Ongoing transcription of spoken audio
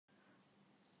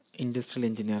Industrial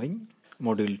engineering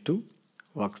module 2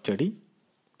 work study.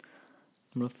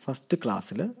 നമ്മൾ first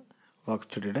ക്ലാസ്സിൽ work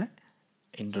സ്റ്റഡിയുടെ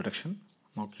introduction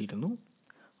നോക്കിയിരുന്നു.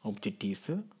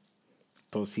 Objectives,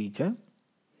 procedure,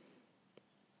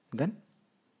 then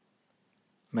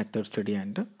method study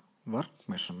and work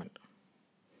measurement.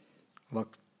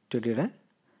 Work സ്റ്റഡിയുടെ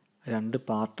രണ്ട്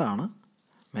പാർട്ടാണ്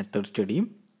method സ്റ്റഡിയും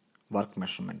work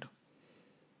മെഷർമെൻറ്റും.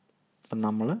 അപ്പം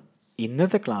നമ്മൾ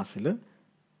ഇന്നത്തെ ക്ലാസ്സിൽ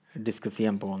ഡിസ്കസ്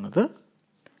ചെയ്യാൻ പോകുന്നത്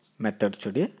മെത്തേഡ്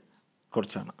സ്റ്റഡിയെ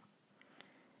കുറിച്ചാണ്.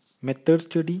 Method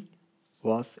study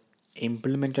was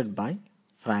implemented by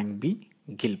Frank B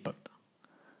Gilbert.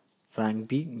 Frank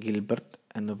B Gilbert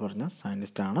എന്ന് പറഞ്ഞ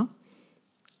സയൻറ്റിസ്റ്റാണ്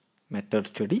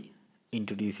മെത്തേഡ് സ്റ്റഡി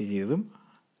ഇൻട്രൊഡ്യൂസ് ചെയ്തതും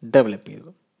ഡെവലപ്പ്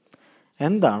ചെയ്തതും.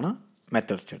 എന്താണ്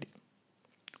മെത്തേഡ് സ്റ്റഡി?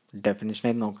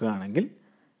 ഡെഫിനിഷനായി നോക്കുകയാണെങ്കിൽ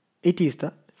it is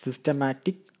the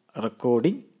systematic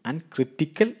recording and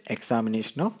critical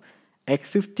examination of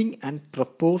existing and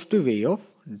proposed way of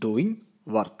doing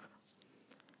work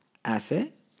as a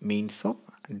means of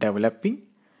developing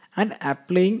and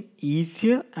applying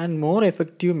easier and more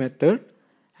effective method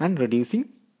and reducing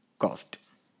cost.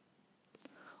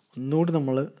 ഒന്നുകൂടി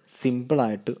നമ്മൾ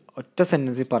സിമ്പിളായിട്ട് ഒറ്റ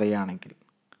സെൻറ്റൻസിൽ പറയുകയാണെങ്കിൽ,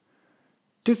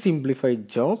 to simplify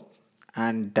job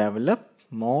and develop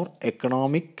more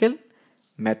economical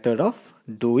method of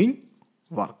doing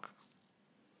work.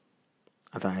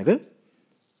 അതായത്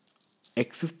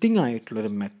existing ആയിട്ടുള്ളൊരു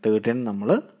മെത്തേഡിനെ നമ്മൾ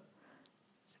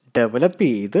develop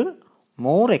ചെയ്ത്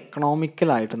more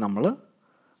എക്കണോമിക്കലായിട്ട് നമ്മൾ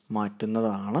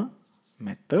മാറ്റുന്നതാണ്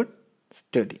മെത്തേഡ്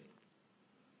സ്റ്റഡി.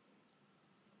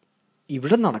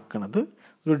 ഇവിടെ നടക്കുന്നത്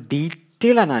ഒരു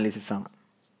ഡീറ്റെയിൽ അനാലിസിസ് ആണ്.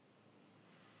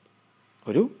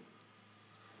 ഒരു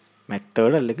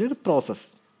മെത്തേഡ് അല്ലെങ്കിൽ ഒരു പ്രോസസ്സ്,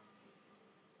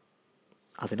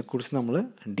 അതിനെക്കുറിച്ച് നമ്മൾ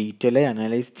ഡീറ്റെയിലായി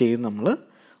അനലൈസ് ചെയ്ത് നമ്മൾ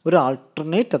ഒരു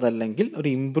ആൾട്ടർനേറ്റ് അതല്ലെങ്കിൽ ഒരു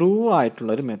ഇംപ്രൂവ്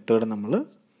ആയിട്ടുള്ളൊരു മെത്തേഡ് നമ്മൾ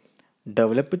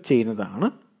ഡെവലപ്പ് ചെയ്യുന്നതാണ്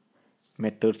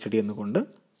മെത്തേഡ് സ്റ്റഡി എന്നുകൊണ്ട്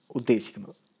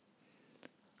ഉദ്ദേശിക്കുന്നത്.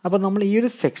 അപ്പോൾ നമ്മൾ ഈ ഒരു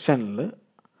സെക്ഷനിൽ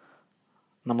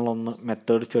നമ്മളൊന്ന്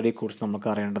മെത്തേഡ് സ്റ്റഡിയെക്കുറിച്ച് നമുക്ക്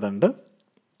അറിയേണ്ടതുണ്ട്.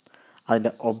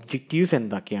 അതിൻ്റെ ഒബ്ജക്റ്റീവ്സ്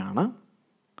എന്തൊക്കെയാണ്,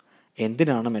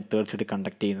 എന്തിനാണ് മെത്തേഡ് സ്റ്റഡി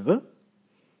കണ്ടക്ട് ചെയ്യുന്നത്,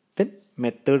 ദെൻ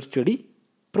മെത്തേഡ് സ്റ്റഡി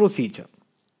പ്രൊസീജിയർ.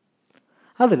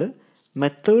 അതിൽ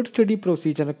മെത്തേഡ് സ്റ്റഡി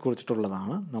പ്രൊസീജിയറിനെ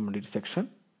കുറിച്ചിട്ടുള്ളതാണ് നമ്മുടെ ഈ സെക്ഷൻ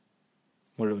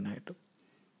മുഴുവനായിട്ടും.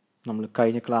 നമ്മൾ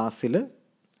കഴിഞ്ഞ ക്ലാസ്സിൽ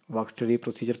വർക്ക് സ്റ്റഡി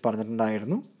പ്രൊസീജിയർ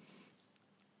പറഞ്ഞിട്ടുണ്ടായിരുന്നു.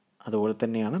 അതുപോലെ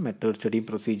തന്നെയാണ് മെത്തേഡ് സ്റ്റഡി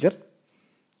പ്രൊസീജിയർ.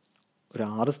 ഒരു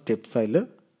 6 സ്റ്റെപ്സ് അതിൽ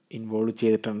ഇൻവോൾവ്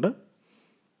ചെയ്തിട്ടുണ്ട്.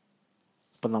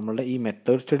 അപ്പം നമ്മളുടെ ഈ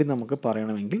മെത്തേഡ് സ്റ്റഡി നമുക്ക്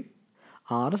പറയണമെങ്കിൽ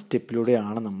 6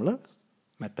 സ്റ്റെപ്പിലൂടെയാണ് നമ്മൾ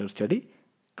മെത്തേഡ് സ്റ്റഡി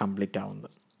കംപ്ലീറ്റ് ആവുന്നത്.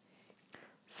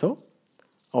 So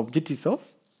objectives of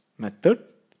method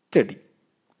study: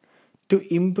 to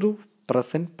improve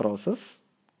present process,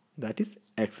 that is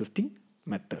existing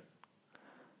method.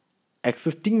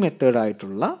 Existing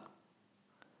മെത്തേഡായിട്ടുള്ള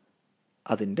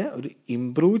അതിൻ്റെ ഒരു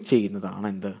ഇംപ്രൂവ് ചെയ്യുന്നതാണ്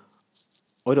എന്ത്,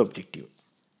 ഒരു ഒബ്ജക്റ്റീവ്.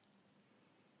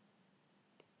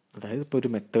 അതായത് ഇപ്പോൾ ഒരു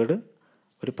മെത്തേഡ്,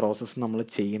 ഒരു പ്രോസസ്സ് നമ്മൾ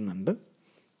ചെയ്യുന്നുണ്ട്,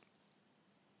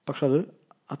 പക്ഷെ അത്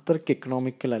അത്രയ്ക്ക്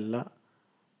എക്കണോമിക്കൽ അല്ല,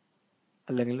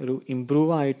 അല്ലെങ്കിൽ ഒരു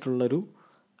ഇംപ്രൂവ് ആയിട്ടുള്ളൊരു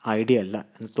ഐഡിയ അല്ല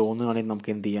എന്ന് തോന്നുകയാണെങ്കിൽ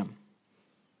നമുക്ക് എന്ത് ചെയ്യാം,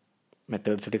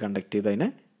 മെത്തേഡ് സ്റ്റഡി കണ്ടക്ട് ചെയ്ത് അതിനെ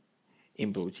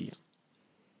ഇംപ്രൂവ് ചെയ്യാം.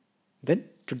 Then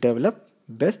to develop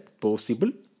best possible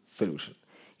solution.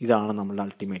 ഇതാണ് നമ്മളുടെ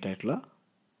അൾട്ടിമേറ്റ് ആയിട്ടുള്ള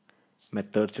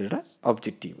മെത്തേഡ് സ്റ്റഡിയുടെ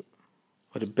ഒബ്ജക്റ്റീവ്.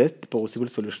 ഒരു ബെസ്റ്റ് പോസിബിൾ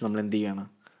സൊല്യൂഷൻ നമ്മൾ എന്ത് ചെയ്യണം,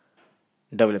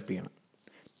 ഡെവലപ്പ് ചെയ്യണം.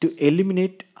 To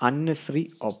eliminate unnecessary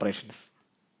operations.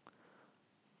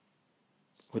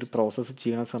 ഒരു പ്രോസസ്സ്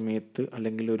ചെയ്യുന്ന സമയത്ത്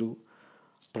അല്ലെങ്കിൽ ഒരു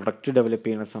പ്രൊഡക്റ്റ് ഡെവലപ്പ്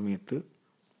ചെയ്യുന്ന സമയത്ത്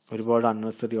ഒരുപാട്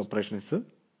അൺനെസറി ഓപ്പറേഷൻസ്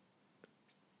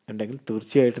ഉണ്ടെങ്കിൽ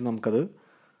തീർച്ചയായിട്ടും നമുക്കത്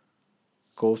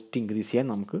കോസ്റ്റ് ഇൻക്രീസ് ചെയ്യാൻ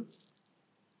നമുക്ക്,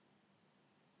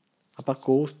 അപ്പോൾ ആ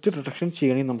കോസ്റ്റ് റിഡക്ഷൻ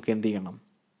ചെയ്യണമെങ്കിൽ നമുക്ക് എന്ത് ചെയ്യണം,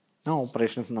 ആ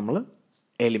ഓപ്പറേഷൻസ് നമ്മൾ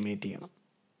എലിമിനേറ്റ് ചെയ്യണം.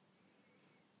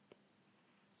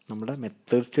 നമ്മുടെ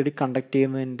മെത്തേഡ് സ്റ്റഡി കണ്ടക്ട്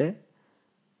ചെയ്യുന്നതിൻ്റെ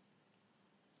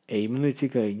എയിം എന്ന് വെച്ച്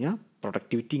കഴിഞ്ഞാൽ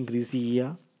പ്രൊഡക്ടിവിറ്റി ഇൻക്രീസ്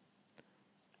ചെയ്യുക,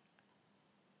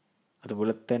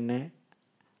 അതുപോലെ തന്നെ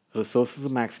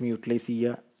റിസോഴ്സസ് മാക്സിമം യൂട്ടിലൈസ്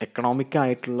ചെയ്യുക, എക്കണോമിക്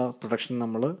ആയിട്ടുള്ള പ്രൊഡക്ഷൻ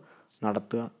നമ്മൾ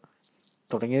നടത്തുക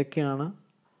തുടങ്ങിയൊക്കെയാണ്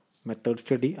മെത്തേഡ്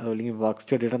സ്റ്റഡി അതുപോലെ വർക്ക്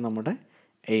സ്റ്റഡിയുടെ നമ്മുടെ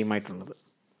എയിമായിട്ടുള്ളത്.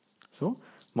 So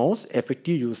most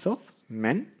effective use of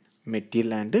men,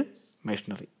 material and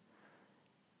machinery.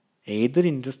 ഏതൊരു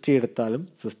ഇൻഡസ്ട്രി എടുത്താലും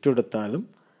സിസ്റ്റം എടുത്താലും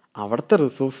അവിടുത്തെ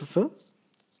റിസോഴ്സസ്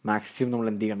മാക്സിമം നമ്മൾ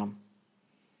എന്ത് ചെയ്യണം,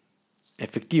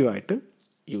 എഫക്റ്റീവായിട്ട്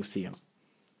യൂസ് ചെയ്യണം.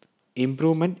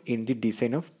 Improvement in the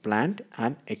design of plant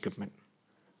and equipment.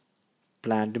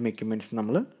 പ്ലാന്റും എക്യുപ്മെൻറ്റ്സും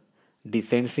നമ്മൾ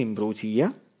ഡിസൈൻസ് ഇംപ്രൂവ്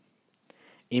ചെയ്യുക.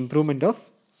 Improvement of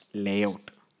layout.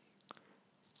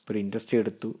 ഒരു ഇൻഡസ്ട്രി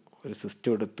എടുത്തു, ഒരു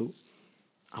സിസ്റ്റം എടുത്തു,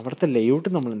 അവിടുത്തെ ലേഔട്ട്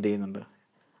നമ്മൾ എന്ത് ചെയ്യുന്നുണ്ട്,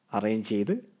 അറേഞ്ച്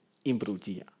ചെയ്ത് ഇമ്പ്രൂവ്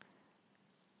ചെയ്യുക.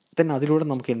 ദെൻ അതിലൂടെ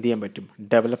നമുക്ക് എന്ത് ചെയ്യാൻ പറ്റും,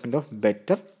 development of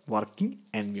better working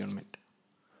environment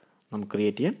നമുക്ക്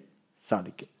ക്രിയേറ്റ് ചെയ്യാൻ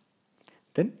സാധിക്കും.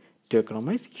 Then to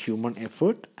എക്കണോമൈസ് human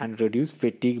effort and reduce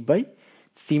fatigue by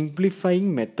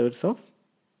സിംപ്ലിഫൈയിങ് methods of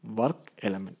work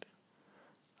element.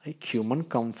 Human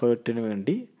കംഫേർട്ടിന്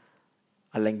വേണ്ടി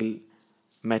അല്ലെങ്കിൽ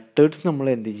മെത്തേഡ്സ് നമ്മൾ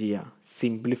എന്ത് ചെയ്യുക,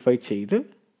 സിംപ്ലിഫൈ ചെയ്ത്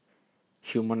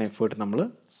ഹ്യൂമൻ എഫേർട്ട് നമ്മൾ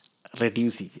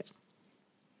റെഡ്യൂസ് ചെയ്യുക.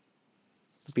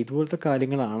 അപ്പോൾ ഇതുപോലത്തെ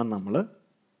കാര്യങ്ങളാണ് നമ്മൾ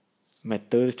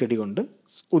മെത്തേഡ് സ്റ്റഡി കൊണ്ട്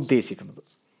ഉദ്ദേശിക്കുന്നത്.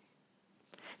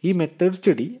 ഈ മെത്തേഡ്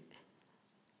സ്റ്റഡി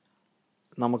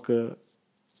നമുക്ക്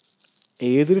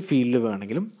ഏതൊരു ഫീൽഡിൽ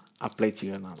വേണമെങ്കിലും അപ്ലൈ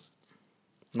ചെയ്യാവുന്നതാണ്.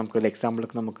 നമുക്കൊരു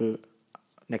എക്സാമ്പിളൊക്കെ നമുക്ക്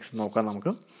നെക്സ്റ്റ് നോക്കാം.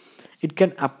 നമുക്ക് it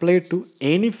can apply to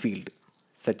any field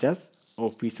such as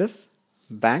offices,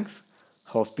 banks,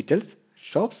 hospitals,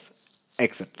 shops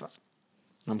etcetera.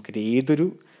 നമുക്കിത് ഏതൊരു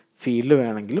ഫീൽഡ്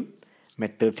വേണമെങ്കിലും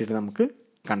മെത്തേഡ് സ്റ്റഡി നമുക്ക്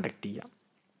കണ്ടക്ട് ചെയ്യാം.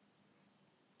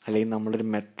 അല്ലെങ്കിൽ നമ്മളൊരു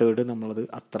മെത്തേഡ് നമ്മളത്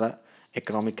അത്ര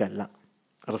എക്കണോമിക് അല്ല,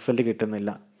 റിസൾട്ട്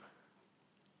കിട്ടുന്നില്ല,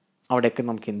 അവിടെയൊക്കെ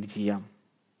നമുക്ക് എന്ത് ചെയ്യാം,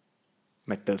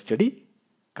 മെത്തേഡ് സ്റ്റഡി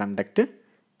കണ്ടക്ട്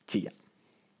ചെയ്യാം.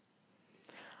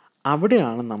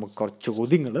 അവിടെയാണ് നമുക്ക് കുറച്ച്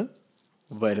ചോദ്യങ്ങൾ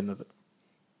വരുന്നത്.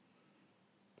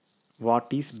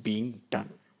 What is being done,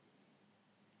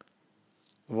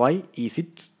 Y is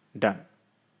it done,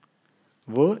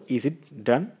 where is it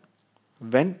done,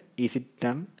 when is it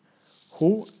done, who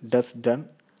does done,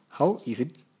 how is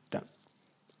it done.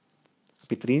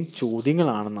 അപ്പോൾ ഇത്രയും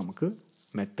ചോദ്യങ്ങളാണ് നമുക്ക്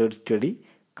മെത്തേഡ് സ്റ്റഡി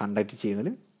കണ്ടക്ട്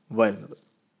ചെയ്യുന്നതിൽ വരുന്നത്.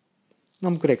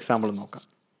 നമുക്കൊരു എക്സാമ്പിൾ നോക്കാം.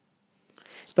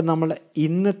 ഇപ്പം നമ്മൾ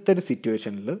ഇന്നത്തെ ഒരു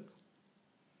സിറ്റുവേഷനിൽ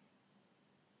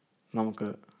നമുക്ക്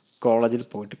കോളേജിൽ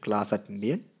പോയിട്ട് ക്ലാസ് അറ്റൻഡ്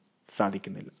ചെയ്യാൻ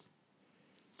സാധിക്കുന്നില്ല.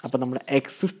 അപ്പോൾ നമ്മുടെ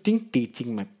എക്സിസ്റ്റിംഗ്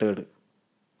ടീച്ചിങ് മെത്തേഡ്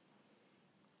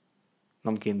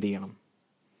നമുക്ക് എന്ത് ചെയ്യണം,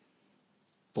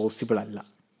 പോസിബിൾ അല്ല.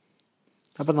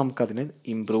 അപ്പോൾ നമുക്കതിനെ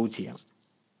ഇമ്പ്രൂവ് ചെയ്യണം.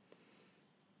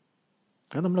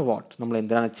 അത് നമ്മൾ വാട്ട്, നമ്മൾ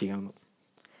എന്തിനാണ് ചെയ്യുന്നത്.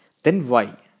 ദെൻ വൈ,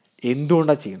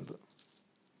 എന്തുകൊണ്ടാണ് ചെയ്യുന്നത്.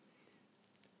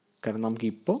 കാരണം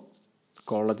നമുക്കിപ്പോൾ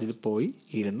കോളേജിൽ പോയി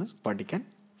ഇരുന്ന് പഠിക്കാൻ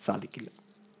സാധിക്കില്ല.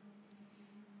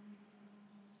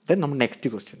 ദെൻ നമ്മൾ നെക്സ്റ്റ്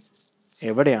ക്വസ്റ്റ്യൻ,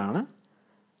 എവിടെയാണ്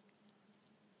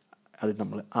അത്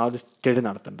നമ്മൾ ആ ഒരു സ്റ്റഡി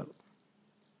നടത്തേണ്ടത്.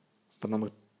 അപ്പം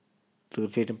നമുക്ക്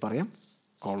തീർച്ചയായിട്ടും പറയാം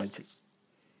കോളേജിൽ.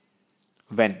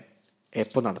 വെൻ,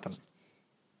 എപ്പോൾ നടത്തണം.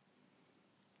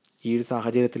 ഈ ഒരു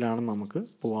സാഹചര്യത്തിലാണ് നമുക്ക്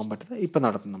പോകാൻ പറ്റുന്നത്, ഇപ്പം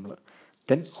നടത്തും നമ്മൾ.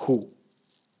 ദെൻ ഹൂ,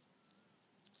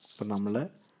 അപ്പം നമ്മൾ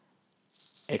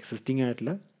എക്സിസ്റ്റിംഗ്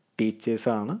ആയിട്ടുള്ള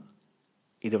ടീച്ചേഴ്സാണ്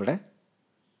ഇതിവിടെ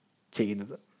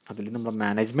ചെയ്യുന്നത്, അതിൽ നമ്മുടെ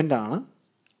മാനേജ്മെൻ്റ് ആണ്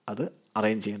അത്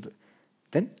അറേഞ്ച് ചെയ്യുന്നത്.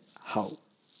 ദെൻ ഹൗ,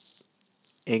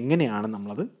 എങ്ങനെയാണ്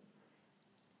നമ്മളത്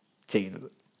ചെയ്യുന്നത്.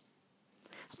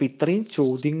 അപ്പോൾ ഇത്രയും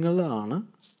ചോദ്യങ്ങളാണ്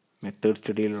മെത്തേഡ്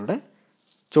സ്റ്റഡിയിലൂടെ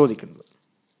ചോദിക്കുന്നത്.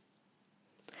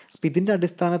 അപ്പോൾ ഇതിൻ്റെ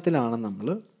അടിസ്ഥാനത്തിലാണ് നമ്മൾ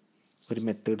ഒരു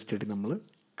മെത്തേഡ് സ്റ്റഡി നമ്മൾ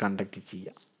കണ്ടക്ട്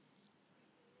ചെയ്യുക.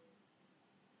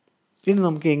 ഇനി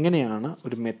നമുക്ക് എങ്ങനെയാണ്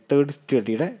ഒരു മെത്തേഡ്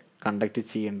സ്റ്റഡിയുടെ കണ്ടക്ട്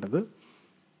ചെയ്യേണ്ടത്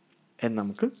എന്ന്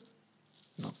നമുക്ക്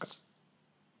നോക്കാം.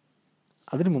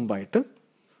 അതിനു മുമ്പായിട്ട്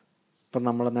ഇപ്പം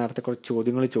നമ്മൾ നേരത്തെ കുറച്ച്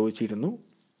ചോദ്യങ്ങൾ ചോദിച്ചിരുന്നു.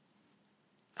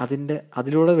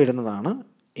 അതിലൂടെ വരുന്നതാണ്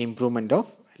improvement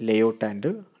of layout and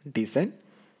design,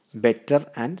 better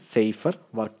and safer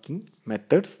working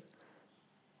methods,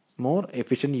 more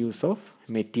efficient use of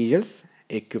materials,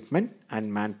 equipment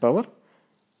and man power,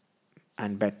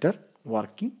 and better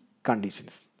working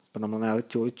conditions. അപ്പോൾ നമ്മൾ നേരെ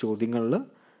ചോദ്യങ്ങളിൽ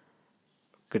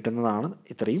കിട്ടുന്നതാണ്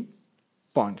ഇത്രയും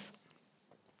പോയിൻറ്റ്സ്.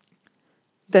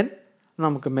 ദെൻ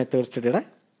നമുക്ക് മെത്തേഡ് സ്റ്റഡിയുടെ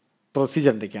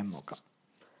പ്രൊസീജിയർ എന്തൊക്കെയാണെന്ന് നോക്കാം.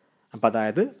 അപ്പോൾ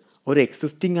അതായത് ഒരു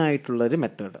എക്സിസ്റ്റിംഗ് ആയിട്ടുള്ളൊരു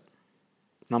മെത്തേഡ്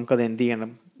നമുക്കത് എന്ത്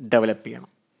ചെയ്യണം, ഡെവലപ്പ്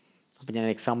ചെയ്യണം. അപ്പോൾ ഞാൻ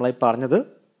എക്സാമ്പിളായി പറഞ്ഞത്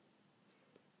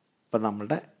ഇപ്പം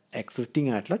നമ്മളുടെ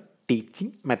എക്സിസ്റ്റിംഗ് ആയിട്ടുള്ള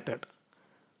ടീച്ചിങ് മെത്തേഡ്,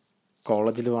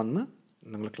 കോളേജിൽ വന്ന്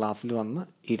നിങ്ങൾ ക്ലാസ്സിൽ വന്ന്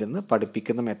ഇരുന്ന്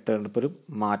പഠിപ്പിക്കുന്ന മെത്തേഡിന് ഇപ്പോൾ ഒരു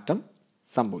മാറ്റം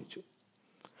സംഭവിച്ചു.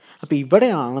 അപ്പോൾ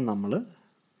ഇവിടെയാണ് നമ്മൾ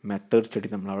മെത്തേഡ് സ്റ്റഡി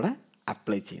നമ്മളവിടെ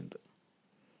അപ്ലൈ ചെയ്യുന്നത്.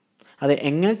 അത്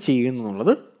എങ്ങനെ ചെയ്യുന്നു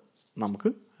എന്നുള്ളത് നമുക്ക്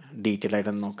ഡീറ്റെയിൽ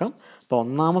ആയിട്ട് നോക്കാം. അപ്പോൾ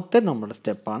ഒന്നാമത്തെ നമ്മുടെ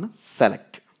സ്റ്റെപ്പാണ്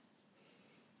സെലക്ട്.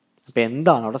 അപ്പോൾ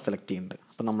എന്താണ് അവിടെ സെലക്ട് ചെയ്യേണ്ടത്.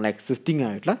 അപ്പോൾ നമ്മൾ എക്സിസ്റ്റിംഗ്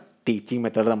ആയിട്ടുള്ള ടീച്ചിങ്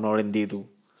മെത്തേഡ് നമ്മളവിടെ എന്ത് ചെയ്തു,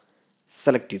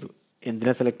 സെലക്ട് ചെയ്തു.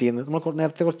 എന്തിനാണ് സെലക്ട് ചെയ്യുന്നത്, നമ്മൾ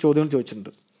നേരത്തെ കുറച്ച് ചോദ്യങ്ങൾ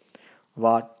ചോദിച്ചിട്ടുണ്ട്.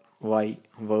 What, Y,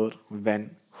 where, when,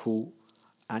 who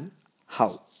and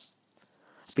how.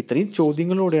 അപ്പോൾ ഇത്രയും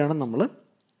ചോദ്യങ്ങളോടെയാണ് നമ്മൾ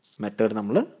മെത്തേഡ്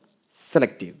നമ്മൾ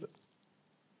സെലക്ട് ചെയ്തത്.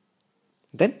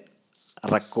 Then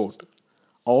record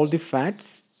all the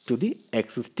facts to the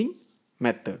existing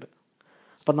method.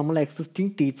 അപ്പം നമ്മൾ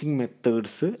എക്സിസ്റ്റിംഗ് ടീച്ചിങ്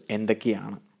മെത്തേഡ്സ്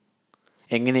എന്തൊക്കെയാണ്,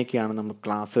 എങ്ങനെയൊക്കെയാണ് നമ്മൾ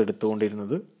ക്ലാസ്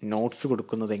എടുത്തുകൊണ്ടിരുന്നത്, നോട്ട്സ്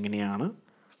കൊടുക്കുന്നത് എങ്ങനെയാണ്,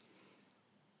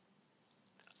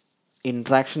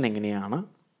 ഇൻട്രാക്ഷൻ എങ്ങനെയാണ്,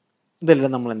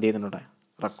 ഇതെല്ലാം നമ്മൾ എന്ത് ചെയ്യുന്നുണ്ട്,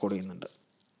 റെക്കോർഡ് ചെയ്യുന്നുണ്ട്.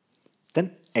 Then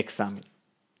examine.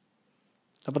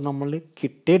 അപ്പം നമ്മൾ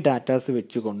കിട്ടിയ ഡാറ്റാസ്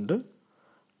വെച്ചുകൊണ്ട്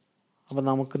അപ്പോൾ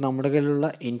നമുക്ക് നമ്മുടെ കയ്യിലുള്ള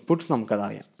ഇൻപുട്സ്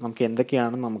നമുക്കതറിയാം, നമുക്ക്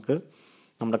എന്തൊക്കെയാണ് നമുക്ക്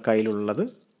നമ്മുടെ കയ്യിലുള്ളത്.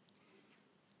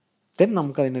 ദെൻ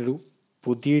നമുക്കതിനൊരു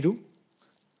പുതിയൊരു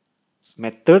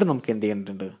മെത്തേഡ് നമുക്ക് എന്ത്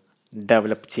ചെയ്യേണ്ടതുണ്ട്,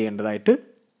 ഡെവലപ്പ് ചെയ്യേണ്ടതായിട്ട്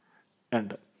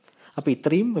ഉണ്ട്. അപ്പോൾ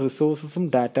ഇത്രയും റിസോഴ്സസും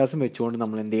ഡാറ്റാസും വെച്ചുകൊണ്ട്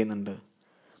നമ്മൾ എന്ത് ചെയ്യുന്നുണ്ട്,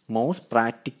 most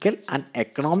practical and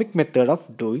economic method of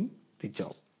doing the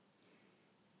job.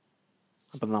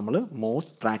 അപ്പം നമ്മൾ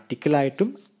മോസ്റ്റ് പ്രാക്ടിക്കലായിട്ടും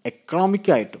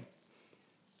എക്കണോമിക്കായിട്ടും,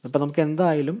 അപ്പം നമുക്ക്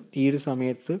എന്തായാലും ഈ ഒരു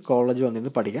സമയത്ത് കോളേജ്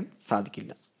വന്നിരുന്ന് പഠിക്കാൻ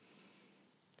സാധിക്കില്ല.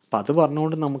 അപ്പം അത്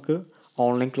പറഞ്ഞുകൊണ്ട് നമുക്ക്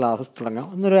ഓൺലൈൻ ക്ലാസ്സസ് തുടങ്ങാം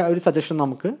എന്നൊരു സജഷൻ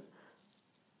നമുക്ക്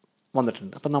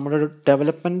വന്നിട്ടുണ്ട്. അപ്പം നമ്മുടെ ഒരു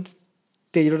ഡെവലപ്മെൻറ്റ്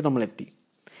സ്റ്റേജിലോട്ട് നമ്മളെത്തി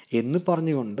എന്ന്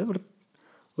പറഞ്ഞുകൊണ്ട്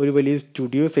ഒരു വലിയ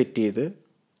സ്റ്റുഡിയോ സെറ്റ് ചെയ്ത്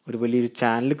ഒരു വലിയൊരു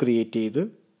ചാനൽ ക്രിയേറ്റ് ചെയ്ത്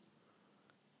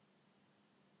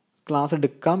ക്ലാസ്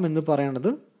എടുക്കാം എന്ന്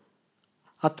പറയണത്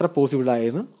അത്ര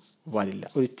പോസിബിളായെന്ന് വരില്ല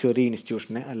ഒരു ചെറിയ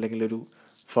ഇൻസ്റ്റിറ്റ്യൂഷനെ അല്ലെങ്കിൽ ഒരു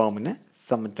ഫേമിനെ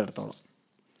സംബന്ധിച്ചിടത്തോളം.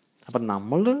 അപ്പം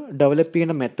നമ്മൾ ഡെവലപ്പ്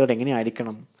ചെയ്യേണ്ട മെത്തേഡ്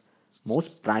എങ്ങനെയായിരിക്കണം,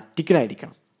 മോസ്റ്റ്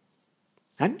പ്രാക്ടിക്കലായിരിക്കണം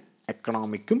ആൻഡ്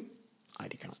എക്കണോമിക്കും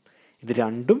ആയിരിക്കണം. ഇത്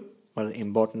രണ്ടും വളരെ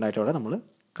ഇമ്പോർട്ടൻ്റ് ആയിട്ടവിടെ നമ്മൾ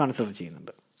കൺസിഡർ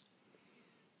ചെയ്യുന്നുണ്ട്.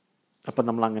 അപ്പം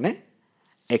നമ്മളങ്ങനെ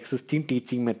എക്സിസ്റ്റിംഗ്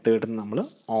ടീച്ചിങ് മെത്തേഡിൽ നമ്മൾ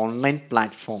ഓൺലൈൻ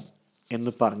പ്ലാറ്റ്ഫോം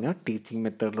എന്ന് പറഞ്ഞ ടീച്ചിങ്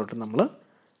മെത്തേഡിലോട്ട് നമ്മൾ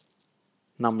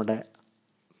നമ്മുടെ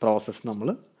പ്രോസസ്സ് നമ്മൾ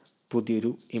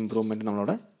പുതിയൊരു ഇമ്പ്രൂവ്മെൻറ്റ്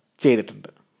നമ്മളവിടെ ചെയ്തിട്ടുണ്ട്.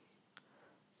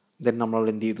 ദെൻ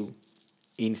നമ്മളവിടെ എന്ത് ചെയ്തു,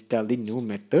 install the new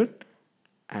method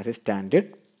as A standard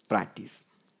practice.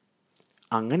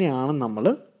 അങ്ങനെയാണ് നമ്മൾ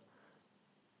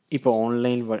ഇപ്പോൾ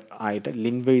ഓൺലൈൻ ആയിട്ട്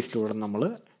ലിൻവേസിലൂടെ നമ്മൾ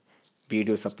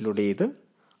വീഡിയോസ് അപ്ലോഡ് ചെയ്ത്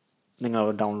നിങ്ങൾ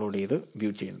ഡൗൺലോഡ് ചെയ്ത് വ്യൂ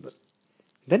ചെയ്യുന്നത്.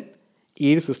 ദെൻ ഈ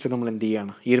ഒരു സിസ്റ്റം നമ്മൾ എന്ത്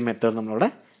ചെയ്യുകയാണ്, ഈ ഒരു മെത്തേഡ് നമ്മളവിടെ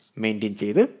മെയിൻറ്റെയിൻ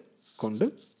ചെയ്ത് കൊണ്ട്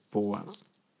പോവുകയാണ്.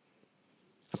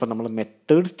 അപ്പം നമ്മൾ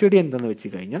മെത്തേഡ് സ്റ്റഡി എന്താണെന്ന് വെച്ച്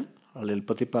കഴിഞ്ഞാൽ വളരെ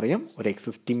എളുപ്പത്തിൽ പറയാം, ഒരു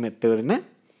എക്സിസ്റ്റിംഗ് മെത്തേഡിനെ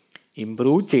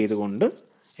ഇമ്പ്രൂവ് ചെയ്തുകൊണ്ട്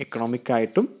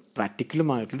എക്കണോമിക്കായിട്ടും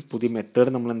പ്രാക്ടിക്കലുമായിട്ടുള്ള പുതിയ മെത്തേഡ്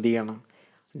നമ്മൾ എന്ത് ചെയ്യണം,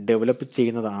 ഡെവലപ്പ്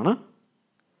ചെയ്യുന്നതാണ്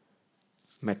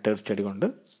മെത്തേഡ് സ്റ്റഡി കൊണ്ട്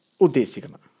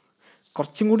ഉദ്ദേശിക്കുന്നത്.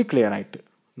 കുറച്ചും കൂടി ക്ലിയർ ആയിട്ട്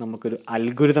നമുക്കൊരു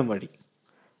അൽഗോരിതം വഴി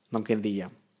നമുക്ക് എന്ത്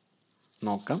ചെയ്യാം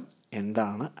നോക്കാം,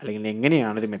 എന്താണ് അല്ലെങ്കിൽ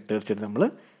എങ്ങനെയാണ് ഒരു മെത്തേഡ് സ്റ്റഡി നമ്മൾ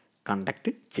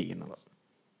കണ്ടക്ട് ചെയ്യുന്നത്.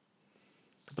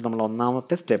 അപ്പോൾ നമ്മൾ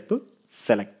ഒന്നാമത്തെ സ്റ്റെപ്പ്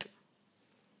സെലക്ട്.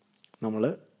 നമ്മൾ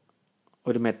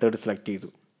ഒരു മെത്തേഡ് സെലക്ട് ചെയ്തു,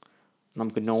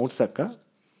 നമുക്ക് നോട്ട്സൊക്കെ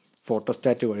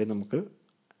ഫോട്ടോസ്റ്റാറ്റ് വഴി നമുക്ക്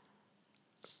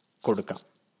കൊടുക്കാം.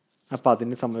 അപ്പോൾ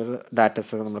അതിന് സംബന്ധിച്ച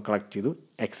ഡാറ്റാസൊക്കെ നമ്മൾ കളക്ട് ചെയ്തു,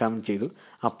 എക്സാമിൻ ചെയ്തു.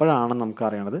 അപ്പോഴാണ് നമുക്ക്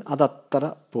അറിയണത് അത് അത്ര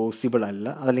പോസിബിൾ അല്ല,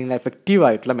 അതല്ലെങ്കിൽ എഫക്റ്റീവ്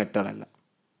ആയിട്ടുള്ള മെത്തേഡല്ല.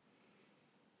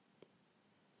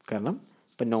 കാരണം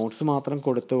ഇപ്പം നോട്ട്സ് മാത്രം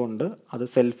കൊടുത്തുകൊണ്ട് അത്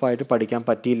സെൽഫായിട്ട് പഠിക്കാൻ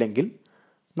പറ്റിയില്ലെങ്കിൽ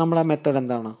നമ്മുടെ ആ മെത്തേഡ്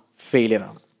എന്താണ്,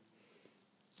 ഫെയിലിയറാണ്.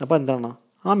 അപ്പോൾ എന്താണ്,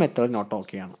 ആ മെത്തേഡ് നോട്ട്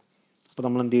ഓക്കെയാണ്. അപ്പോൾ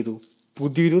നമ്മൾ എന്ത് ചെയ്തു,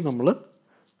 പുതിയൊരു നമ്മൾ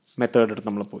മെത്തേഡ് എടുത്ത്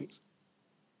നമ്മൾ പോയി.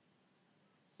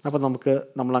 അപ്പോൾ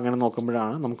നമ്മളങ്ങനെ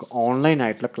നോക്കുമ്പോഴാണ് നമുക്ക്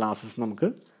ഓൺലൈനായിട്ടുള്ള ക്ലാസ്സസ് നമുക്ക്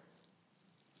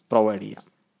പ്രൊവൈഡ് ചെയ്യാം.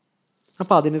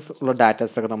 അപ്പോൾ അതിന് ഉള്ള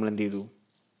ഡാറ്റാസൊക്കെ നമ്മൾ എന്ത് ചെയ്തു,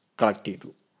 കളക്ട് ചെയ്തു.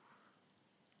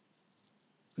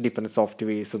 ഡിഫറെൻറ്റ്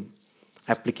സോഫ്റ്റ്വെയർസും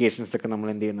ആപ്ലിക്കേഷൻസൊക്കെ നമ്മൾ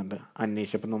എന്ത് ചെയ്യുന്നുണ്ട്,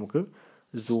 അന്വേഷിച്ചപ്പോൾ നമുക്ക്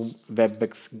സൂം,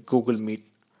 വെബെക്സ്, ഗൂഗിൾ മീറ്റ്,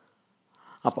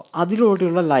 അപ്പോൾ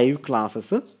അതിലൂടെയുള്ള ലൈവ്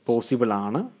ക്ലാസ്സസ്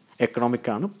പോസിബിളാണ്,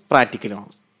 എക്കണോമിക്കാണ്,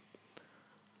 പ്രാക്ടിക്കലുമാണ്.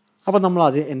 അപ്പോൾ നമ്മൾ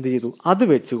അത് എന്ത് ചെയ്തു, അത്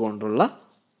വെച്ചുകൊണ്ടുള്ള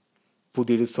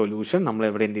പുതിയൊരു സൊല്യൂഷൻ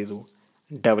നമ്മളെവിടെ എന്ത് ചെയ്തു,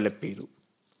 ഡെവലപ്പ് ചെയ്തു.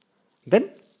 ദെൻ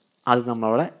അത്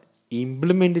നമ്മളവിടെ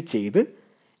ഇംപ്ലിമെൻറ്റ് ചെയ്ത്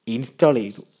ഇൻസ്റ്റാൾ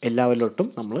ചെയ്തു, എല്ലാവരിലോട്ടും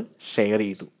നമ്മൾ ഷെയർ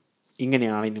ചെയ്തു.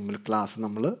 ഇങ്ങനെയാണ് ഇനി മുതൽ ക്ലാസ്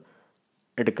നമ്മൾ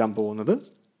എടുക്കാൻ പോകുന്നത്.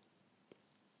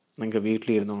 നിങ്ങൾക്ക്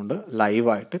വീട്ടിലിരുന്നുകൊണ്ട്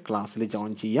ലൈവായിട്ട് ക്ലാസ്സിൽ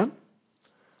ജോയിൻ ചെയ്യാം.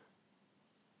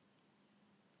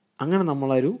 അങ്ങനെ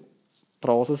നമ്മളൊരു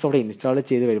പ്രോസസ്സ് അവിടെ ഇൻസ്റ്റാൾ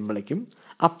ചെയ്ത് വരുമ്പോഴേക്കും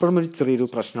അപ്പോഴും ഒരു ചെറിയൊരു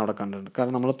പ്രശ്നം അവിടെ കണ്ടിട്ടുണ്ട്.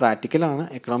 കാരണം നമ്മൾ പ്രാക്ടിക്കലാണ്,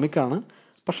 എക്കണോമിക്കാണ്,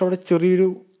 പക്ഷെ അവിടെ ചെറിയൊരു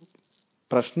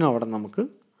പ്രശ്നം അവിടെ നമുക്ക്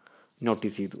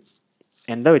നോട്ടീസ് ചെയ്തു.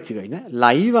 എന്താ വെച്ച് കഴിഞ്ഞാൽ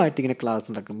ലൈവായിട്ട് ഇങ്ങനെ ക്ലാസ്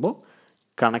നടക്കുമ്പോൾ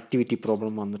കണക്ടിവിറ്റി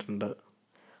പ്രോബ്ലം വന്നിട്ടുണ്ട്,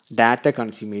 ഡാറ്റ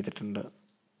കൺസ്യൂം ചെയ്തിട്ടുണ്ട്,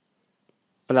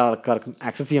 പല ആൾക്കാർക്കും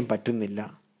ആക്സസ് ചെയ്യാൻ പറ്റുന്നില്ല,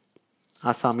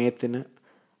 ആ സമയത്തിന്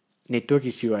നെറ്റ്വർക്ക്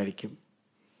ഇഷ്യൂ ആയിരിക്കും.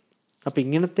 അപ്പോൾ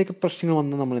ഇങ്ങനത്തെയൊക്കെ പ്രശ്നങ്ങൾ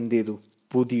വന്ന് നമ്മൾ എന്ത് ചെയ്തു,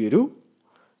 പുതിയൊരു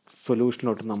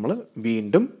സൊല്യൂഷനിലോട്ട് നമ്മൾ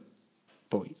വീണ്ടും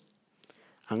പോയി.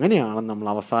 അങ്ങനെയാണ് നമ്മൾ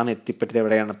അവസാനം എത്തിപ്പറ്റത്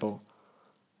എവിടെയാണ്, ഇപ്പോൾ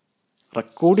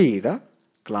റെക്കോർഡ് ചെയ്ത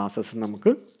ക്ലാസ്സസ്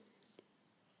നമുക്ക്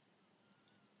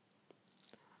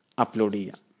അപ്ലോഡ്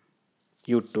ചെയ്യാം.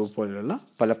 യൂട്യൂബ് പോലെയുള്ള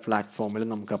പല പ്ലാറ്റ്ഫോമിൽ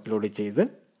നമുക്ക് അപ്ലോഡ് ചെയ്ത്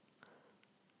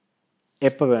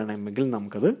എപ്പോൾ വേണമെങ്കിൽ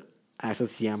നമുക്കത്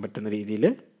ആക്സസ് ചെയ്യാൻ പറ്റുന്ന രീതിയിൽ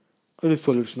ഒരു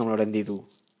സൊല്യൂഷൻ നമ്മളവിടെ എന്ത് ചെയ്തു,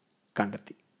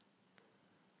 കണ്ടെത്തി.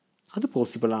 അത്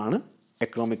പോസിബിളാണ്,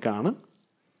 എക്കണോമിക്കാണ്,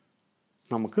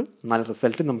 നമുക്ക് നല്ല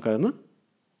റിസൾട്ട് നമുക്കതിന്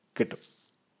കിട്ടും.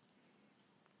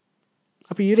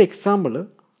 അപ്പോൾ ഈ ഒരു എക്സാമ്പിൾ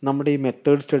നമ്മുടെ ഈ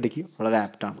മെത്തേഡ് സ്റ്റഡിക്ക് വളരെ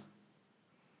ആപ്റ്റാണ്.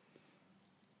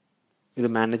 ഇത്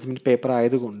മാനേജ്മെൻറ്റ് പേപ്പർ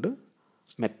ആയതുകൊണ്ട്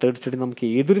മെത്തേഡ് സ്റ്റഡി നമുക്ക്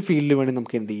ഏതൊരു ഫീൽഡിൽ വേണ്ടി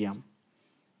നമുക്ക് എന്ത് ചെയ്യാം,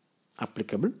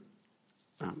 അപ്ലിക്കബിൾ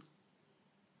ആണ്.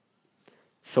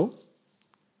 സോ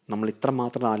നമ്മൾ ഇത്ര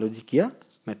മാത്രം ആലോചിക്കുക.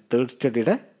 Method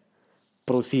സ്റ്റഡിയുടെ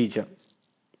procedure: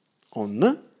 1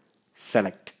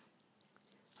 select,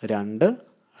 2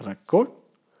 record,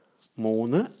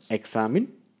 3 examine,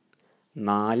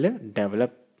 4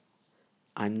 develop,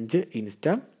 5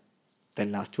 install, then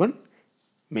last 1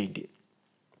 maintain.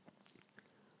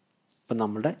 അപ്പം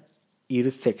നമ്മുടെ ഈ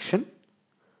ഒരു സെക്ഷൻ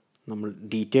നമ്മൾ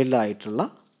ഡീറ്റെയിൽഡ് ആയിട്ടുള്ള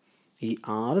ഈ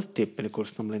 6 സ്റ്റെപ്പിനെ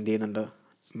കുറിച്ച് നമ്മൾ എന്ത് ചെയ്യുന്നുണ്ട്,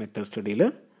 മെത്തേഡ് സ്റ്റഡിയിൽ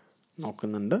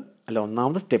നോക്കുന്നുണ്ട്. അല്ല,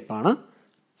 ഒന്നാമത്തെ സ്റ്റെപ്പാണ്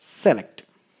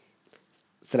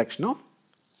സെലക്ഷൻ ഓഫ്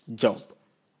ജോബ്.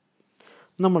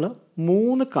 നമ്മൾ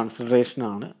 3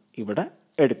 കൺസിഡറേഷനാണ് ഇവിടെ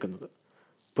എടുക്കുന്നത്.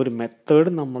 ഇപ്പോൾ ഒരു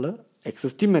മെത്തേഡ് നമ്മൾ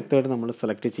എക്സിസ്റ്റിംഗ് മെത്തേഡ് നമ്മൾ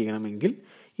സെലക്ട് ചെയ്യണമെങ്കിൽ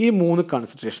ഈ 3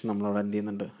 കൺസിഡറേഷൻ നമ്മളവിടെ എന്ത്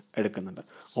ചെയ്യുന്നുണ്ട്, എടുക്കുന്നുണ്ട്.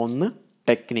 1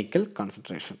 ടെക്നിക്കൽ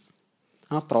കൺസിഡറേഷൻ,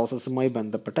 ആ പ്രോസസ്സുമായി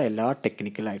ബന്ധപ്പെട്ട എല്ലാ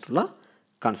ടെക്നിക്കലായിട്ടുള്ള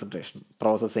കൺസിഡറേഷനും,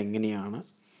 പ്രോസസ്സ് എങ്ങനെയാണ്,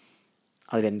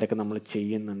 അതിലെന്തൊക്കെ നമ്മൾ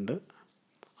ചെയ്യുന്നുണ്ട്,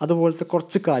 അതുപോലത്തെ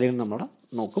കുറച്ച് കാര്യങ്ങൾ നമ്മൾ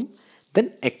നോക്കും. ദെൻ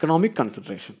എക്കണോമിക്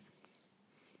കൺസിഡറേഷൻ,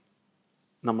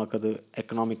 നമുക്കത്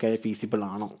എക്കണോമിക്കായി ഫീസിബിൾ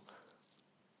ആണോ,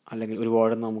 അല്ലെങ്കിൽ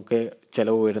ഒരുപാട് നമുക്ക്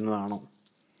ചിലവ് വരുന്നതാണോ,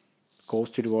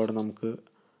 കോസ്റ്റ് ഒരുപാട് നമുക്ക്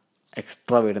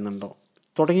എക്സ്ട്രാ വരുന്നുണ്ടോ,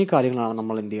 തുടങ്ങിയ കാര്യങ്ങളാണ്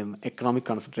നമ്മൾ എന്ത് ചെയ്യുന്നത്, എക്കണോമിക്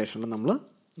കൺസിഡറേഷനിൽ നമ്മൾ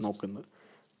നോക്കുന്നത്.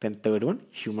 Then third one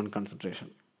human consideration.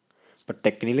 ഇപ്പോൾ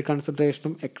ടെക്നിക്കൽ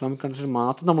കൺസിഡറേഷനും എക്കണോമിക് കൺസിഡറേഷൻ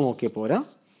മാത്രം നമ്മൾ നോക്കിയാൽ പോരാ,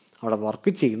 അവിടെ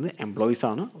വർക്ക് ചെയ്യുന്നത്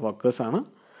എംപ്ലോയീസാണ്, വർക്കേഴ്സാണ്.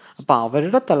 അപ്പോൾ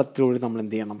അവരുടെ തലത്തിലൂടെ നമ്മൾ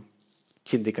എന്ത് ചെയ്യണം,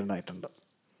 ചിന്തിക്കേണ്ടതായിട്ടുണ്ട്.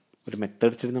 ഒരു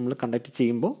മെത്തേഡ് സ്റ്റഡി നമ്മൾ കണ്ടക്ട്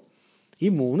ചെയ്യുമ്പോൾ ഈ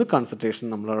 3 കൺസിഡറേഷൻ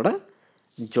നമ്മളവിടെ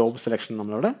ജോബ് സെലക്ഷൻ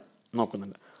നമ്മളവിടെ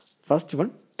നോക്കുന്നുണ്ട്. First one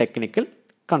technical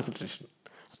consideration.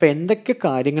 അപ്പോൾ എന്തൊക്കെ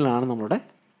കാര്യങ്ങളാണ് നമ്മളുടെ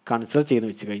കൺസിഡർ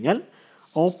ചെയ്യുന്നത് വെച്ച് കഴിഞ്ഞാൽ,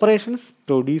 operations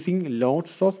producing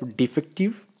lots of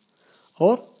defective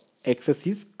or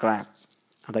excessive scrap,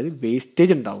 അതായത്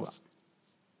വേസ്റ്റേജ് ഉണ്ടാവുക.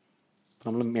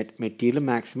 നമ്മൾ മെറ്റീരിയൽ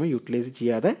മാക്സിമം യൂട്ടിലൈസ്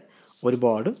ചെയ്യാതെ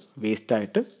ഒരുപാട്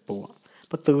വേസ്റ്റായിട്ട് പോവുക.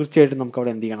 അപ്പോൾ തീർച്ചയായിട്ടും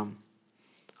നമുക്കവിടെ എന്ത് ചെയ്യണം,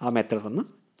 ആ മെത്തേഡ് ഒന്ന്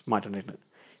മാറ്റേണ്ടതുണ്ട്.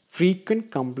 Frequent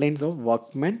complaints of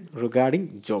workmen regarding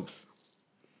jobs,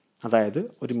 അതായത്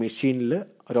ഒരു മെഷീനിൽ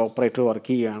ഒരു ഓപ്പറേറ്റർ വർക്ക്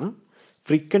ചെയ്യുകയാണ്,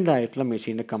 ഫ്രീക്വൻ്റ് ആയിട്ടുള്ള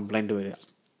മെഷീനിൻ്റെ കംപ്ലയിൻറ്റ് വരിക.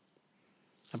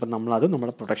 അപ്പം നമ്മളത്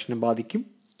നമ്മുടെ പ്രൊഡക്ഷനെ ബാധിക്കും,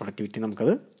 പ്രൊഡക്ടിവിറ്റി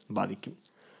നമുക്കത് ബാധിക്കും.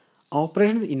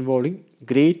 Operations involving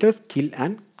greater skill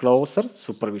and closer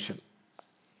supervision,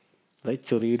 അതായത്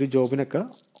ചെറിയൊരു ജോബിനൊക്കെ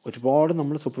ഒരുപാട്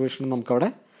നമ്മൾ സൂപ്പർവിഷൻ നമുക്കവിടെ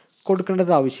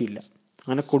കൊടുക്കേണ്ടത് ആവശ്യമില്ല.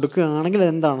 അങ്ങനെ കൊടുക്കുകയാണെങ്കിൽ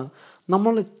എന്താണ്,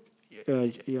 നമ്മൾ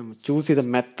ചൂസ് ചെയ്ത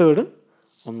മെത്തേഡ്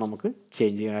ഒന്ന് നമുക്ക്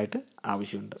ചേഞ്ച് ചെയ്യാനായിട്ട്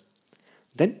ആവശ്യമുണ്ട്.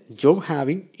 Then job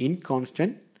having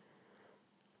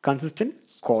consistent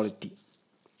quality,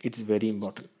 it's very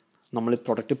important. നമ്മൾ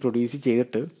പ്രൊഡക്റ്റ് പ്രൊഡ്യൂസ്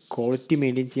ചെയ്തിട്ട് ക്വാളിറ്റി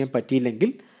മെയിൻറ്റെയിൻ ചെയ്യാൻ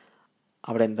പറ്റിയില്ലെങ്കിൽ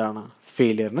അവിടെ എന്താണ്,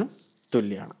 ഫെയിലിയറിന്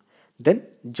തുല്യമാണ്. Then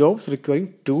jobs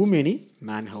requiring to many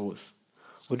man hours,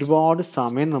 ഒരുപാട്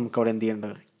സമയം നമുക്കവിടെ എന്ത്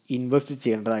ചെയ്യേണ്ടത്, ഇൻവെസ്റ്റ്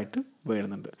ചെയ്യേണ്ടതായിട്ട്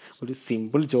വരുന്നുണ്ട്. ഒരു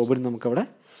സിമ്പിൾ ജോബിന് നമുക്കവിടെ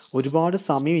ഒരുപാട്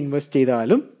സമയം ഇൻവെസ്റ്റ്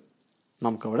ചെയ്താലും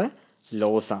നമുക്കവിടെ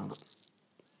ലോസാണ്.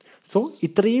 സോ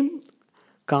ഇത്രയും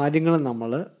കാര്യങ്ങൾ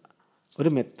നമ്മൾ ഒരു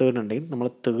മെത്തേഡ് ഉണ്ടെങ്കിൽ നമ്മൾ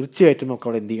തീർച്ചയായിട്ടും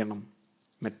നമുക്കവിടെ എന്ത് ചെയ്യണം,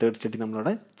 മെത്തേഡ് സ്റ്റഡി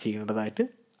നമ്മളവിടെ ചെയ്യേണ്ടതായിട്ട്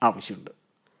ആവശ്യമുണ്ട്.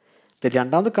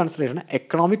 രണ്ടാമത്തെ കൺസിഡറേഷൻ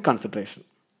എക്കണോമിക് കൺസിഡറേഷൻ.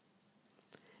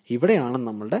 ഇവിടെയാണ്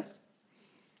നമ്മളുടെ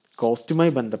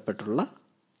കോസ്റ്റുമായി ബന്ധപ്പെട്ടുള്ള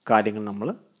കാര്യങ്ങൾ നമ്മൾ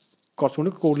കുറച്ചും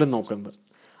കൂടി കൂടുതൽ നോക്കുന്നത്.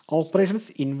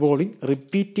 Operations involving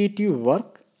repetitive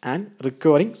work and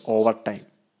requiring over time,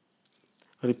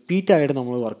 റിപ്പീറ്റായിട്ട്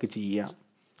നമ്മൾ വർക്ക് ചെയ്യുക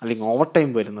അല്ലെങ്കിൽ ഓവർ ടൈം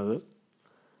വരുന്നത്,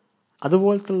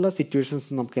 അതുപോലത്തുള്ള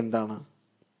സിറ്റുവേഷൻസ് നമുക്ക് എന്താണ്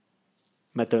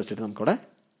മെത്തേഡ് സ്റ്റഡി നമുക്കവിടെ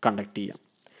കണ്ടക്ട് ചെയ്യാം.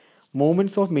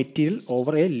 Movements of material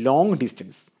over A long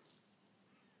distance,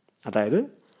 അതായത്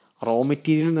റോ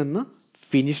മെറ്റീരിയലിൽ നിന്ന്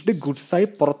ഫിനിഷ്ഡ് ഗുഡ്സായി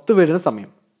പുറത്ത് വരുന്ന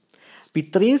സമയം. അപ്പം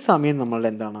ഇത്രയും സമയം നമ്മളുടെ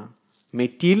എന്താണ്,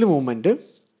 മെറ്റീരിയൽ മൂവ്മെൻറ്റ്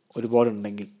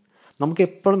ഒരുപാടുണ്ടെങ്കിൽ നമുക്ക്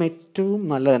എപ്പോഴും ഏറ്റവും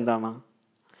നല്ലത് എന്താണ്,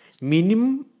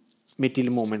 മിനിമം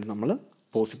മെറ്റീരിയൽ മൂവ്മെൻറ്റ് നമ്മൾ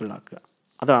പോസിബിൾ ആക്കുക.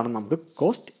 അതാണ് നമുക്ക്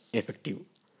cost effective.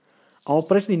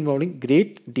 Operation involving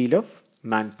great deal of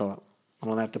man power,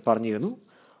 നമ്മൾ നേരത്തെ പറഞ്ഞിരുന്നു.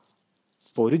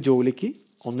 ഇപ്പോൾ ഒരു ജോലിക്ക്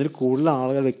ഒന്നിൽ കൂടുതൽ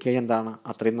ആളുകൾ വെക്കുക എന്താണ്,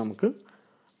 അത്രയും നമുക്ക്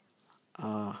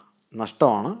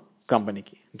നഷ്ടമാണ്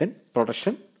കമ്പനിക്ക്. ദെൻ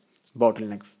പ്രൊഡക്ഷൻ ബോട്ടിൽ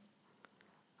നെക്സ്,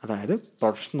 അതായത്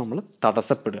പ്രൊഡക്ഷൻ നമ്മൾ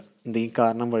തടസ്സപ്പെടുക, എന്തെങ്കിലും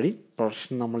കാരണം വഴി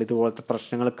പ്രൊഡക്ഷൻ നമ്മൾ ഇതുപോലത്തെ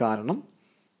പ്രശ്നങ്ങൾ കാരണം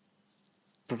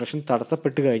പ്രൊഡക്ഷൻ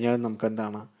തടസ്സപ്പെട്ട് കഴിഞ്ഞാൽ നമുക്ക്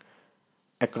എന്താണ്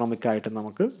എക്കണോമിക്കായിട്ട്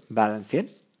നമുക്ക് ബാലൻസ് ചെയ്യാൻ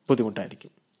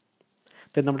ബുദ്ധിമുട്ടായിരിക്കും.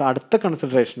 then നമ്മുടെ അടുത്ത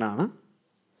കൺസിഡറേഷനാണ്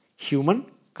ഹ്യൂമൻ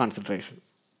കൺസിഡറേഷൻ.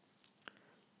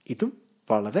 ഇതും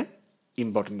വളരെ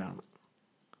ഇമ്പോർട്ടൻ്റ് ആണ്.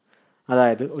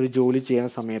 അതായത് ഒരു ജോലി ചെയ്യുന്ന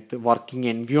സമയത്ത് വർക്കിംഗ്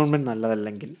എൻവയോൺമെൻറ്റ്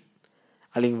നല്ലതല്ലെങ്കിൽ,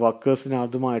 അല്ലെങ്കിൽ വർക്കേഴ്സിന്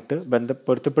അതുമായിട്ട്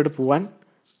ബന്ധപ്പെടുത്തപ്പെട്ട് പോകാൻ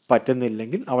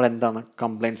പറ്റുന്നില്ലെങ്കിൽ അവിടെ എന്താണ്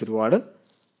കംപ്ലയിൻറ്റ്സ് ഒരുപാട്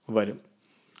വരും.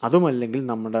 അതുമല്ലെങ്കിൽ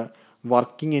നമ്മുടെ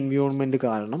വർക്കിംഗ് എൻവയോൺമെൻറ്റ്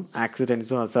കാരണം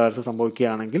ആക്സിഡൻസോ ഹസാർഡ്സോ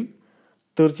സംഭവിക്കുകയാണെങ്കിൽ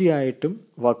തീർച്ചയായിട്ടും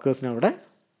വർക്കേഴ്സിന് അവിടെ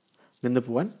നിന്ന്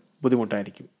പോകാൻ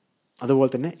ബുദ്ധിമുട്ടായിരിക്കും. അതുപോലെ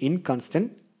തന്നെ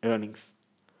ഇൻകൺസ്റ്റൻറ്റ് ഏർണിങ്സ്,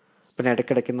 പിന്നെ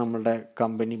ഇടയ്ക്കിടയ്ക്ക് നമ്മളുടെ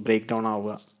കമ്പനി ബ്രേക്ക് ഡൗൺ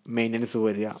ആവുക, മെയിൻ്റനൻസ്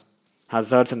വരിക,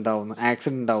 ഹസാർഡ്സ് ഉണ്ടാവുന്ന,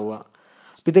 ആക്സിഡൻറ്റ് ഉണ്ടാവുക.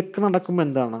 അപ്പോൾ ഇതൊക്കെ നടക്കുമ്പോൾ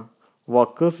എന്താണ്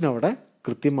വർക്കേഴ്സിന് അവിടെ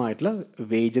കൃത്യമായിട്ടുള്ള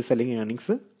വേജസ് അല്ലെങ്കിൽ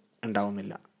ഏർണിങ്സ്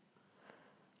ഉണ്ടാവുന്നില്ല.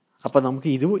 അപ്പോൾ നമുക്ക്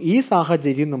ഈ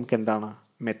സാഹചര്യം നമുക്ക് എന്താണ്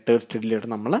മെത്തേഡ് സ്റ്റഡിയിലോട്ട്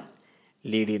നമ്മളെ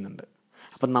ലീഡ് ചെയ്യുന്നുണ്ട്.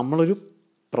 അപ്പം നമ്മളൊരു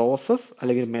പ്രോസസ്സ്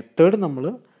അല്ലെങ്കിൽ മെത്തേഡ്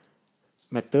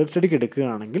സ്റ്റഡിക്ക്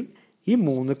എടുക്കുകയാണെങ്കിൽ ഈ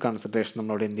 3 കൺസിഡറേഷൻ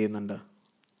നമ്മളവിടെ എന്ത് ചെയ്യുന്നുണ്ട്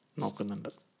നോക്കുന്നുണ്ട്.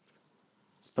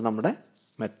 അപ്പം നമ്മുടെ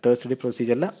മെത്തേഡ് സ്റ്റഡി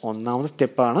പ്രൊസീജിയറിലെ ഒന്നാമത്തെ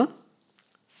സ്റ്റെപ്പാണ്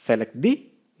സെലക്ട് ദി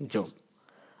ജോബ്.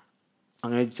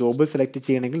 അങ്ങനെ ജോബ് സെലക്ട്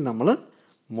ചെയ്യണമെങ്കിൽ നമ്മൾ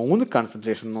 3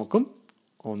 കൺസിഡറേഷൻ നോക്കും.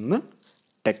 ഒന്ന്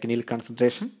technical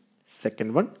consideration,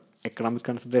 second one economic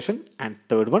consideration and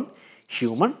third one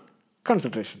human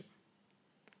consideration.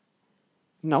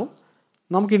 Now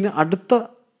നമുക്കിനി അടുത്ത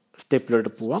സ്റ്റെപ്പിലോട്ട്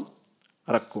പോവാം.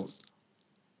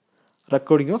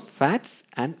 Recording of facts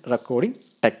and recording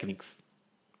techniques.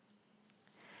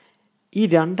 ഈ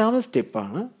രണ്ടാമത്തെ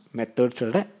സ്റ്റെപ്പാണ് മെത്തേഡ്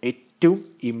സ്റ്റഡിയുടെ ഏറ്റവും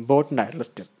ഇമ്പോർട്ടൻ്റ് ആയിട്ടുള്ള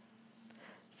step.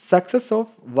 Success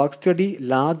of work study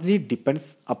largely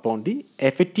depends upon the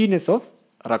effectiveness of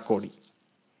recording.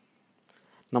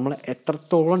 നമ്മൾ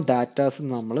എത്രത്തോളം ഡാറ്റാസ്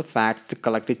നമ്മൾ ഫാക്ട്സ്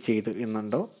കളക്ട് ചെയ്ത്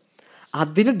എന്നുണ്ടോ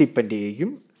അതിനെ ഡിപ്പെൻഡ്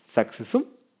ചെയ്യും സക്സസ്സും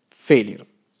ഫെയിലിയറും.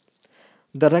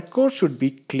 The record should be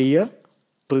clear,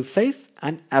 precise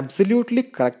and absolutely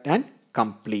correct and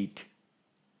complete.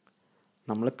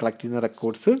 നമ്മൾ കളക്ട് ചെയ്യുന്ന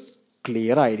റെക്കോർഡ്സ്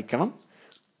ക്ലിയർ ആയിരിക്കണം,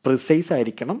 പ്രിസൈസ്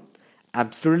ആയിരിക്കണം,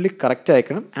 അബ്സല്യൂട്ട്ലി കറക്റ്റ്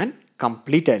ആയിരിക്കണം ആൻഡ്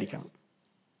കംപ്ലീറ്റ് ആയിരിക്കണം.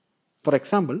 ഫോർ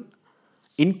എക്സാമ്പിൾ,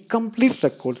 ഇൻകംപ്ലീറ്റ്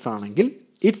റെക്കോർഡ്സ് ആണെങ്കിൽ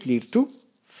ഇറ്റ് ലീഡ്സ് ടു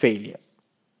ഫെയിലിയർ.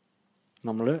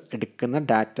 നമ്മൾ എടുക്കുന്ന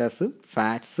ഡാറ്റാസ്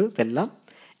ഫാക്ട്സ് ഇതെല്ലാം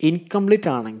ഇൻകംപ്ലീറ്റ്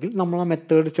ആണെങ്കിൽ നമ്മൾ ആ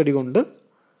മെത്തേഡ് സ്റ്റഡി കൊണ്ട്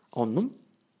ഒന്നും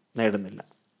നേടുന്നില്ല.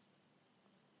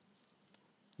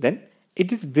 then it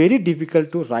is very difficult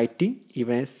to writing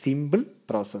even a simple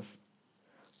process.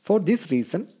 For this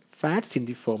reason facts in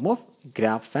the form of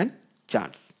graphs and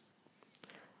charts.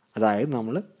 അതായത്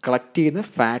നമ്മൾ കളക്ട് ചെയ്യുന്ന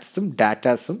ഫാക്ട്സും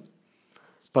ഡാറ്റാസും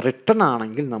ഇപ്പോൾ റിട്ടൺ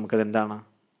ആണെങ്കിൽ നമുക്കത് എന്താണ്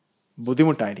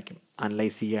ബുദ്ധിമുട്ടായിരിക്കും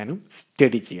അനലൈസ് ചെയ്യാനും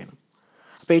സ്റ്റഡി ചെയ്യാനും.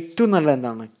 അപ്പോൾ ഏറ്റവും നല്ലത്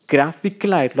എന്താണ്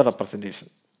ഗ്രാഫിക്കലായിട്ടുള്ള റെപ്രസെൻറ്റേഷൻ.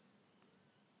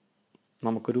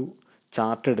 നമുക്കൊരു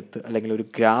ചാർട്ട് എടുത്ത് അല്ലെങ്കിൽ ഒരു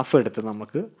ഗ്രാഫ് എടുത്ത്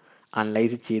നമുക്ക്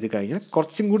അനലൈസ് ചെയ്ത് കഴിഞ്ഞാൽ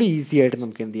കുറച്ചും കൂടി ഈസി ആയിട്ട്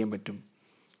നമുക്ക് എന്ത് ചെയ്യാൻ പറ്റും,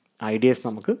 ഐഡിയാസ്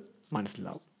നമുക്ക്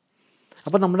മനസ്സിലാവും.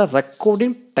 അപ്പോൾ നമ്മുടെ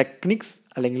റെക്കോർഡിംഗ് ടെക്നിക്സ്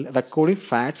അല്ലെങ്കിൽ recording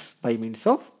facts by means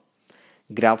of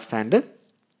graphs and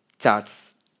charts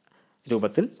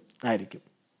രൂപത്തിൽ ആയിരിക്കും.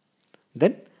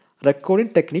 Then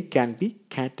recording technique can be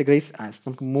categorise as,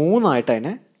 നമുക്ക് 3 ആയിട്ട്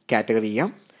അതിനെ കാറ്റഗറി ചെയ്യാം.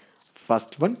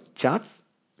 First one charts,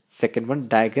 second one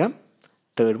diagram,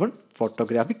 third one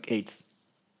photographic AIDS.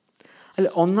 അല്ല,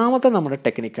 ഒന്നാമത്തെ നമ്മുടെ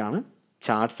ടെക്നിക്കാണ്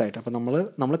ചാർട്ട്സ് ആയിട്ട്. അപ്പോൾ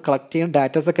നമ്മൾ കളക്ട് ചെയ്യുന്ന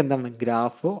ഡാറ്റാസൊക്കെ എന്താണ്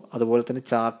ഗ്രാഫോ അതുപോലെ തന്നെ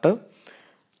ചാർട്ട്,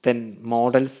 ദെൻ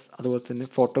മോഡൽസ്, അതുപോലെ തന്നെ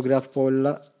ഫോട്ടോഗ്രാഫ് പോലുള്ള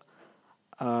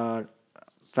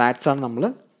ഫാക്ട്സാണ് നമ്മൾ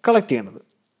കളക്ട് ചെയ്യുന്നത്.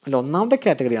 അല്ല, ഒന്നാമത്തെ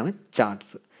കാറ്റഗറിയാണ്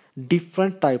charts.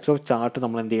 Different types of chart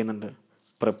നമ്മൾ എന്ത് ചെയ്യുന്നുണ്ട്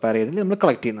പ്രിപ്പയർ ചെയ്തിട്ട് നമ്മൾ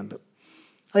കളക്ട് ചെയ്യുന്നുണ്ട്.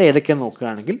 അത് ഏതൊക്കെയാണെന്ന്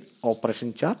നോക്കുകയാണെങ്കിൽ operation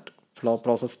chart, flow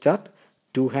process chart,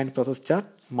 2 hand process chart,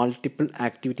 multiple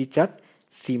activity chart,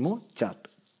 CIMO chart.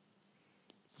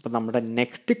 അപ്പോൾ നമ്മുടെ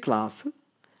നെക്സ്റ്റ് ക്ലാസ്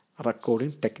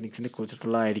റെക്കോർഡിംഗ് ടെക്നിക്സിനെ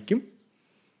കുറിച്ചിട്ടുള്ളതായിരിക്കും.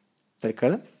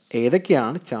 തൽക്കാലം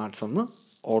ഏതൊക്കെയാണ് ചാർട്ട്സ് ഒന്ന്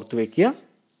ഓർത്ത് വയ്ക്കുക.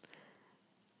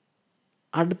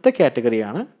 അടുത്ത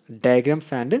കാറ്റഗറിയാണ്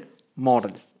ഡയഗ്രാംസ് ആൻഡ്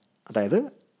മോഡൽസ്. അതായത്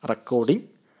recording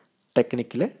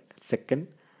ടെക്നിക്കിലെ second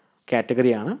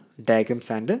കാറ്റഗറിയാണ്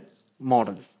diagrams and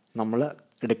models. നമ്മൾ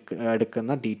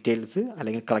എടുക്കുന്ന ഡീറ്റെയിൽസ്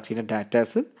അല്ലെങ്കിൽ കളക്ട് ചെയ്യുന്ന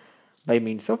datas by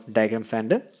means of diagrams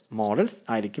and models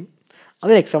ആയിരിക്കും.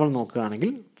 അതിൽ എക്സാമ്പിൾ നോക്കുകയാണെങ്കിൽ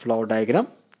flow diagram,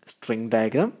 string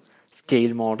diagram,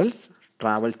 scale models,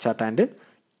 travel chart and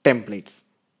templates.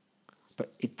 അപ്പോൾ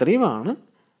ഇത്രയുമാണ്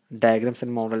ഡയഗ്രാംസ്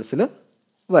ആൻഡ് മോഡൽസിൽ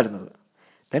വരുന്നത്.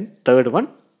 Then third one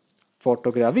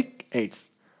photographic AIDS.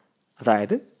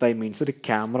 അതായത് ബൈ മീൻസ് ഒരു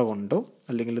ക്യാമറ കൊണ്ടോ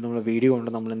അല്ലെങ്കിൽ നമ്മൾ വീഡിയോ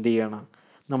കൊണ്ടോ നമ്മൾ എന്ത് ചെയ്യണം,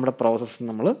 നമ്മുടെ പ്രോസസ്സ്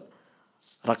നമ്മൾ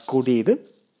റെക്കോർഡ് ചെയ്ത്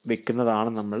വെക്കുന്നതാണ്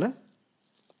നമ്മളുടെ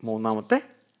മൂന്നാമത്തെ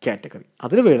കാറ്റഗറി.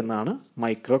 അതിൽ വരുന്നതാണ്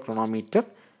മൈക്രോ ക്രോണോമീറ്റർ,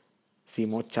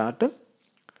 CMOS ചാർട്ട്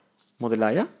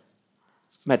മുതലായ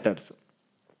മെത്തേഡ്സ്.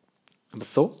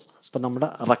 അപ്പോൾ നമ്മുടെ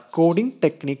റെക്കോർഡിംഗ്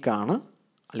ടെക്നിക്കാണ്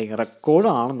അല്ലെങ്കിൽ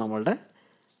റെക്കോർഡാണ് നമ്മളുടെ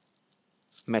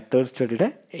മെത്തേഡ് സ്റ്റഡിയുടെ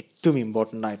ഏറ്റവും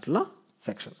ഇമ്പോർട്ടൻ്റ് ആയിട്ടുള്ള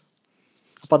സെക്ഷൻ.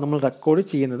 അപ്പോൾ നമ്മൾ റെക്കോർഡ്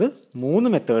ചെയ്യുന്നത്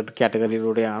 3 മെത്തേഡ്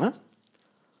കാറ്റഗറിയിലൂടെയാണ്.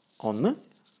 ഒന്ന്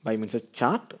by means of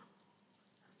chart,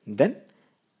 then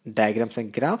diagrams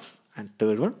and graphs, and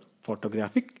third one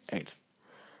photographic AIDS.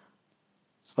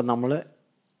 അപ്പോൾ നമ്മൾ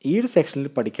ഈ ഒരു സെക്ഷനിൽ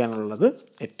പഠിക്കാനുള്ളത്,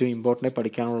 ഏറ്റവും ഇമ്പോർട്ടൻ്റ്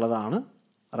പഠിക്കാനുള്ളതാണ്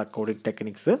റെക്കോർഡിംഗ്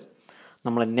ടെക്നിക്സ്.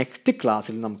 നമ്മൾ നെക്സ്റ്റ്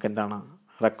ക്ലാസ്സിൽ നമുക്ക് എന്താണ്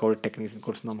റെക്കോർഡ് ടെക്നിക്സിനെ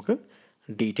കുറിച്ച് നമുക്ക്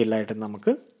ഡീറ്റെയിൽ ആയിട്ട്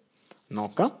നമുക്ക്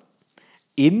നോക്കാം.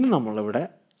 ഇന്ന് നമ്മളിവിടെ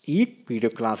ഈ വീഡിയോ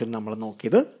ക്ലാസ്സിൽ നമ്മൾ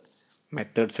നോക്കിയത്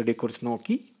മെത്തേഡ് സ്റ്റഡിയെ കുറിച്ച്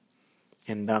നോക്കി.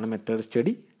 എന്താണ് മെത്തേഡ്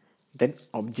സ്റ്റഡി, ദെൻ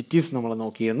ഒബ്ജക്റ്റീവ്സ് നമ്മൾ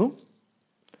നോക്കിയിരുന്നു,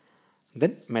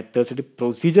 ദെൻ മെത്തേഡ് സ്റ്റഡി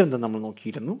പ്രൊസീജിയർ എന്താ നമ്മൾ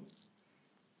നോക്കിയിരുന്നു.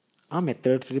 ആ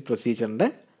മെത്തേഡ് സ്റ്റഡി പ്രൊസീജിയറിൻ്റെ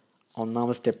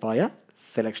ഒന്നാമത്തെ സ്റ്റെപ്പായ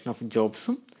സെലക്ഷൻ ഓഫ്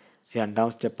ജോബ്സും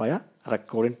രണ്ടാമത്തെ സ്റ്റെപ്പായ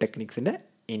റെക്കോർഡിംഗ് ടെക്നിക്സിൻ്റെ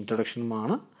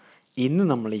ഇൻട്രൊഡക്ഷനുമാണ് ഇന്ന്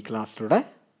നമ്മൾ ഈ ക്ലാസ്സിലൂടെ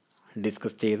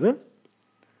ഡിസ്കസ് ചെയ്ത്.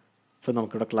 സോ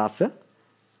നമുക്കിവിടെ ക്ലാസ്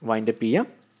വൈൻഡപ്പ് ചെയ്യാം.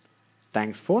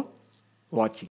 Thanks for watching.